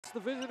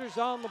puts the visitors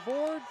on the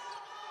board.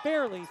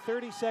 Barely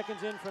 30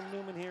 seconds in from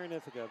Newman here in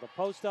Ithaca. The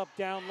post up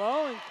down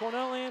low, and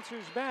Cornell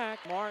answers back.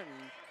 Martin,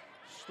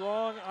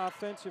 strong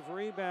offensive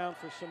rebound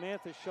for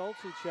Samantha Schultz,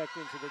 who checked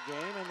into the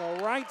game. And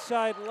the right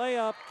side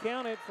layup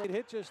counted. It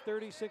hit just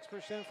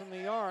 36% from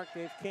the arc.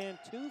 They've canned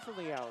 2 from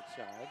the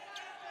outside.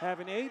 Have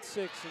an 8-6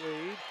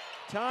 lead.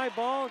 Tie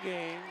ball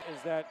game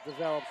as that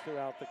develops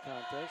throughout the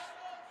contest.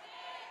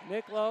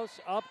 Niklos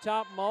up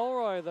top,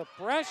 Mulroy, the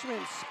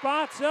freshman,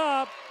 spots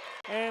up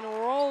and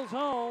rolls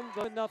home.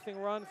 The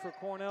 0-0 run for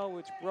Cornell,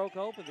 which broke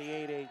open the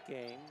 8-8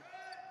 game.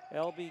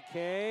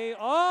 LBK,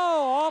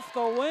 off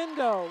the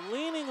window,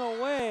 leaning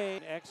away.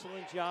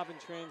 Excellent job in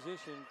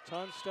transition.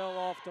 Tunstall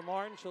off to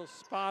Martin. She'll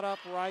spot up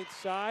right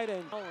side,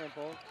 and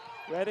Dalrymple.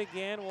 Red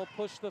again will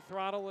push the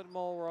throttle with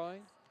Mulroy.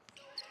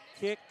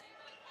 Kick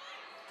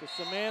to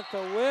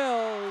Samantha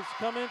Will, who's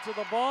come into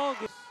the ball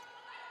game.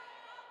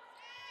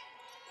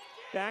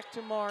 Back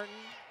to Martin.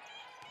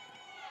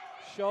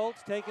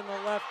 Schultz taking the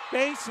left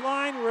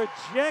baseline,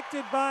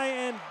 rejected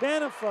by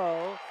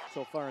Benefo.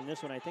 So far in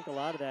this one, I think a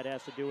lot of that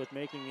has to do with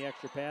making the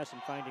extra pass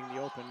and finding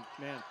the open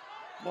man.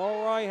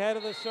 Mulroy head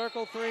of the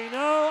circle, 3,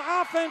 no.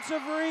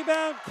 Offensive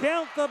rebound,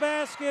 count the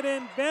basket,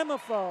 and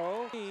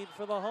Benefo. Lead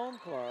for the home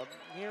club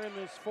here in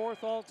this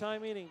 4th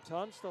all-time meeting.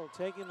 Tunstall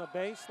taking the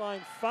baseline,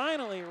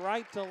 finally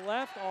right to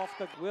left off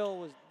the. Will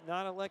was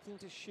not electing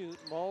to shoot.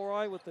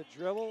 Mulroy with the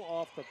dribble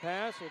off the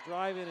pass, will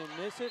drive in and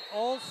miss it.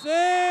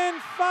 Olsen,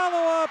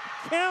 follow up,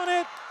 count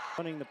it.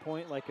 Running the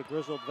point like a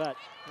grizzled vet.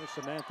 Here's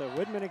Samantha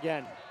Widman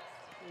again.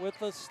 With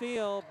the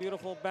steal,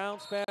 beautiful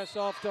bounce pass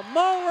off to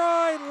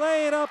Mulroy,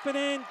 lay it up and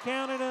in,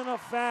 counted in a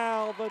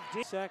foul. But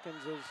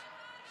seconds as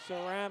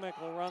Ceramic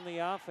will run the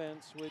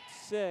offense with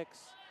 6.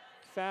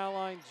 Foul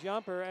line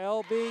jumper,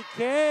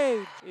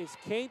 LBK is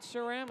Kate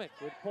Ceramic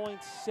with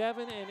points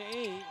 7 and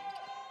 8.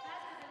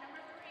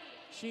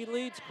 She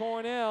leads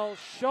Cornell.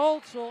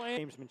 Schultz will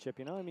Gamesmanship,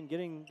 you know, I mean,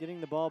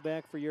 getting the ball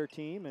back for your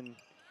team and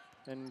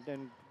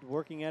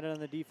working at it on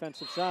the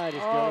defensive side is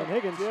Dylan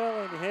Higgins.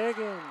 Dylan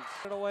Higgins.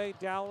 Away,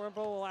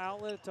 Dalrymple will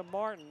outlet it to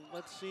Martin.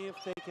 Let's see if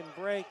they can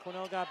break.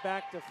 Cornell got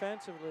back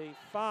defensively.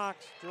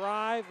 Fox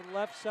drive,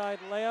 left side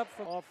layup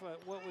from off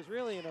what was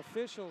really an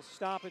official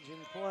stoppage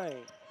in play.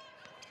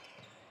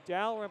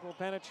 Dalrymple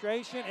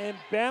penetration, and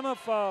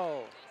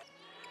Benefo.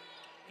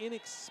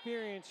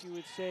 Inexperienced, you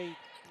would say,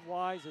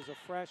 wise as a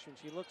freshman.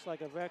 She looks like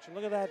a veteran.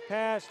 Look at that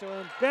pass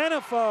to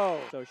Benefo.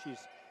 So she's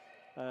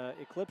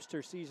eclipsed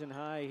her season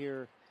high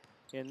here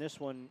in this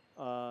one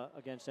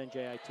against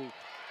NJIT.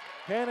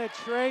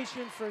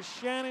 Penetration for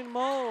Shannon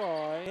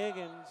Mulroy.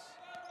 Higgins.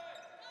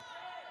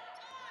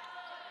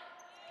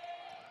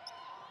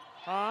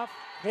 Off.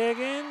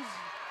 Higgins.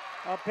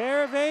 A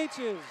pair of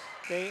H's.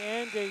 They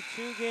end a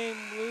 2-game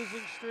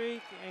losing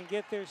streak and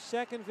get their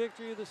 2nd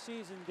victory of the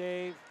season,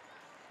 Dave.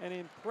 An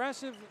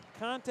impressive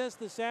contest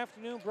this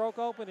afternoon. Broke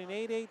open an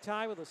 8-8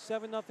 tie with a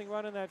 7-0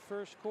 run in that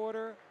first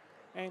quarter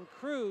and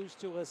cruised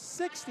to a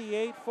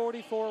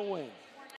 68-44 win.